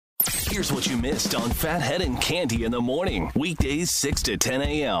Here's what you missed on Phathead and Cande in the morning. Weekdays 6 to 10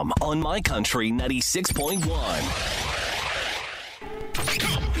 a.m. on My Country 96.1.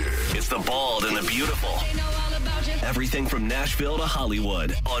 It's the bald and the beautiful. Everything from Nashville to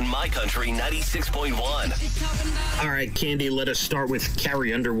Hollywood on My Country 96.1. All right, Cande, let us start with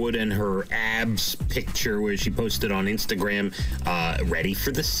Carrie Underwood and her abs picture where she posted on Instagram, ready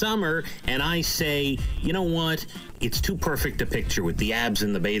for the summer. And I say, you know what? It's too perfect a picture with the abs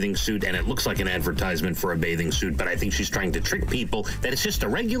in the bathing suit, and it looks like an advertisement for a bathing suit, but I think she's trying to trick people that it's just a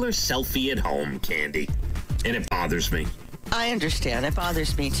regular selfie at home, Cande. And it bothers me. I understand. It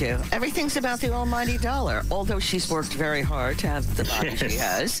bothers me, too. Everything's about the almighty dollar, although she's worked very hard to have the body she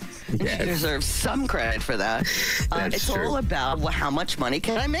has. And she deserves some credit for that. It's true. all about how much money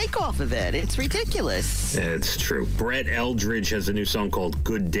can I make off of it. It's ridiculous. It's true. Brett Eldridge has a new song called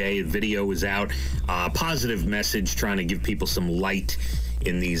Good Day. The video is out. Positive message, trying to give people some light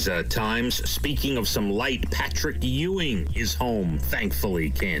in these times. Speaking of some light, Patrick Ewing is home,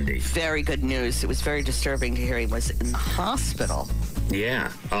 thankfully, Cande. Very good news. It was very disturbing to hear he was in the hospital. Yeah.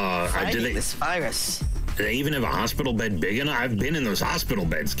 Fighting this virus. Do they even have a hospital bed big enough? I've been in those hospital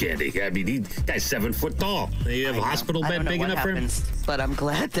beds, Cande. I mean, he guy's 7 foot tall. They have a hospital bed big enough for him? But I'm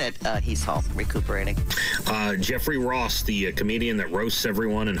glad that he's home, recuperating. Jeffrey Ross, the comedian that roasts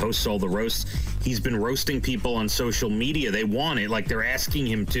everyone and hosts all the roasts, he's been roasting people on social media. They want it, like they're asking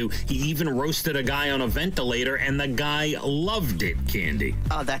him to. He even roasted a guy on a ventilator, and the guy loved it, Cande.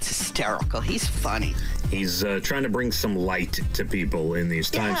 Oh, that's hysterical. He's funny. He's trying to bring some light to people in these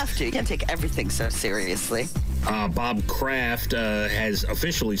times. You have to. You can't take everything so seriously. Bob Kraft has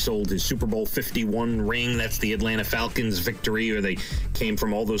officially sold his Super Bowl 51 ring. That's the Atlanta Falcons victory, where they came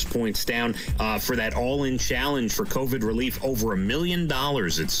from all those points down for that all-in challenge for COVID relief. Over $1 million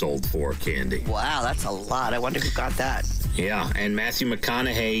it sold for, Cande. Wow, that's a lot. I wonder who got that. Yeah, and Matthew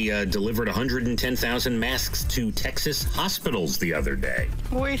McConaughey delivered 110,000 masks to Texas hospitals the other day.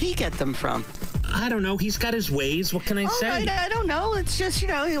 Where'd he get them from? I don't know. He's got his ways. What can I say? Right, I don't know. It's just,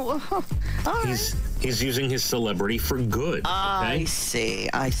 all right. He's using his celebrity for good. Okay? I see.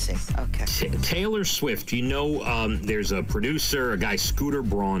 Okay. Taylor Swift, there's a producer, a guy, Scooter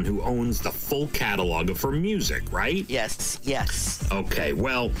Braun, who owns the full catalog of her music, right? Yes. Okay,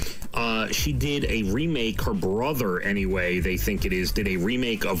 well, she did a remake, her brother, anyway, they think it is, did a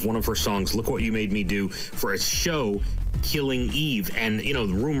remake of one of her songs, Look What You Made Me Do, for a show, Killing Eve. And, the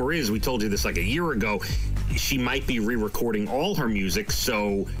rumor is, we told you this like a year ago, she might be re-recording all her music,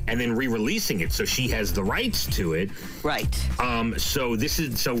 and then re-releasing it, so she has the rights to it. Right. So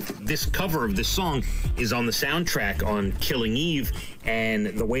this cover of this song is on the soundtrack on Killing Eve, and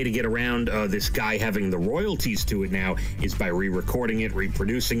the way to get around this guy having the royalties to it now is by re-recording it,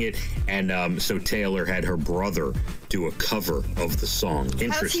 reproducing it, and so Taylor had her brother do a cover of the song.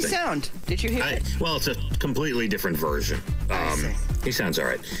 Interesting. How does he sound? Did you hear it? Well, it's a completely different version. He sounds all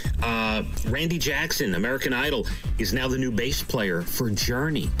right. Randy Jackson, American Idol, is now the new bass player for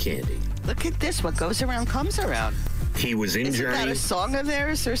Journey, Cande. Look at this. What goes around comes around. He was in Journey. Isn't that a song of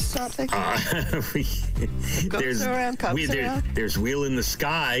theirs or something? Goes around, comes around. There's Wheel in the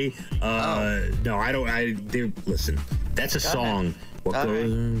Sky. No, I don't. Listen, that's a song. What goes,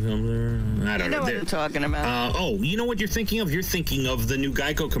 I don't know. What I'm talking about. You know what you're thinking of? You're thinking of the new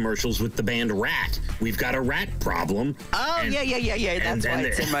Geico commercials with the band Rat. We've got a rat problem. Oh, yeah. That's why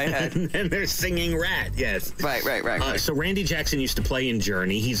it's in my head. And they're singing Rat, yes. Right. So Randy Jackson used to play in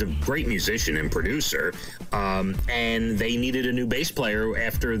Journey. He's a great musician and producer. And they needed a new bass player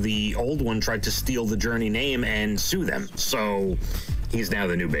after the old one tried to steal the Journey name and sue them. So he's now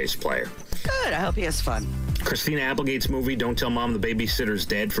the new bass player. Good. I hope he has fun. Christina Applegate's movie, Don't Tell Mom the Babysitter's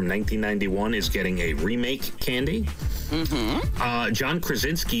Dead from 1991 is getting a remake, Cande. Mm-hmm. John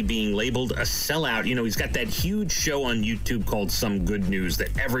Krasinski being labeled a sellout. He's got that huge show on YouTube called Some Good News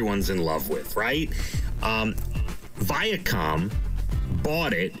that everyone's in love with, right? Viacom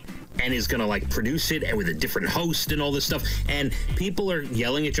bought it and is going to produce it and with a different host and all this stuff. And people are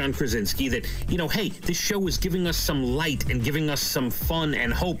yelling at John Krasinski that, hey, this show is giving us some light and giving us some fun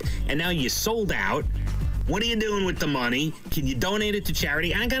and hope. And now you sold out. What are you doing with the money? Can you donate it to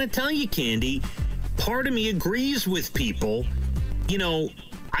charity? And I got to tell you, Cande, part of me agrees with people.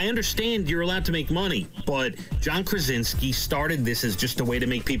 I understand you're allowed to make money, but John Krasinski started this as just a way to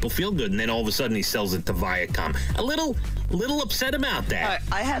make people feel good, and then all of a sudden he sells it to Viacom. A little upset about that.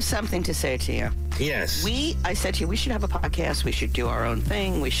 I have something to say to you. Yes. I said to you, we should have a podcast. We should do our own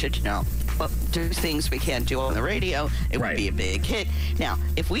thing. We should, do things we can't do on the radio. It would be a big hit. Now,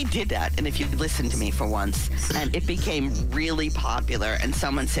 if we did that, and if you listened to me for once, and it became really popular, and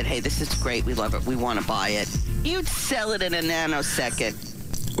someone said, hey, this is great, we love it, we want to buy it, you'd sell it in a nanosecond.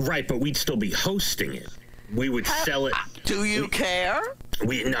 Right, but we'd still be hosting it. We would sell it. Do you care?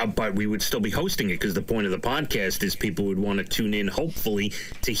 But we would still be hosting it because the point of the podcast is people would want to tune in, hopefully,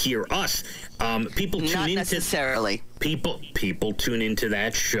 to hear us. People tune Not into necessarily. People tune into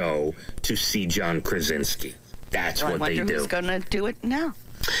that show to see John Krasinski. That's what they do. I wonder who's going to do it now.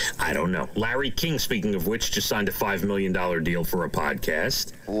 I don't know. Larry King, speaking of which, just signed a $5 million deal for a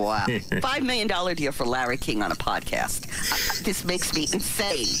podcast. Wow. $5 million deal for Larry King on a podcast. This makes me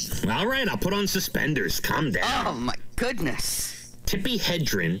insane. All right, I'll put on suspenders. Calm down. Oh, my goodness. Tippi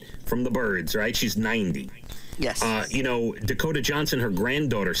Hedren from the Birds, right? She's 90. Yes. Dakota Johnson, her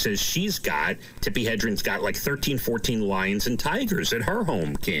granddaughter, says Tippi Hedren's got like 13, 14 lions and tigers at her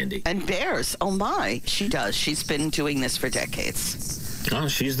home, Cande. And bears. Oh, my. She does. She's been doing this for decades. Oh,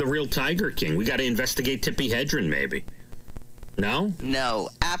 she's the real Tiger King. We got to investigate Tippi Hedren, maybe. No? No,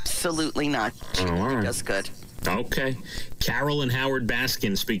 absolutely not. She does good. Okay. Carol and Howard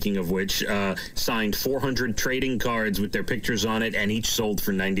Baskin, speaking of which, signed 400 trading cards with their pictures on it, and each sold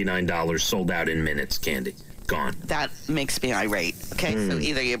for $99. Sold out in minutes, Cande. Gone. That makes me irate. Okay, so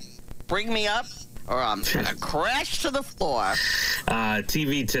either you bring me up, or I'm going to crash to the floor.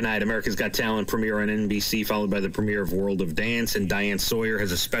 TV tonight, America's Got Talent premiere on NBC, followed by the premiere of World of Dance, and Diane Sawyer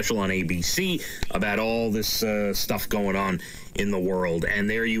has a special on ABC about all this stuff going on in the world. And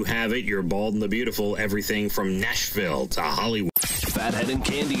there you have it, your Bald and the Beautiful, everything from Nashville to Hollywood. Phathead and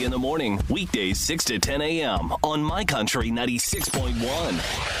Cande in the morning, weekdays 6 to 10 a.m. on My Country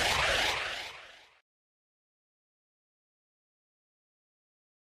 96.1.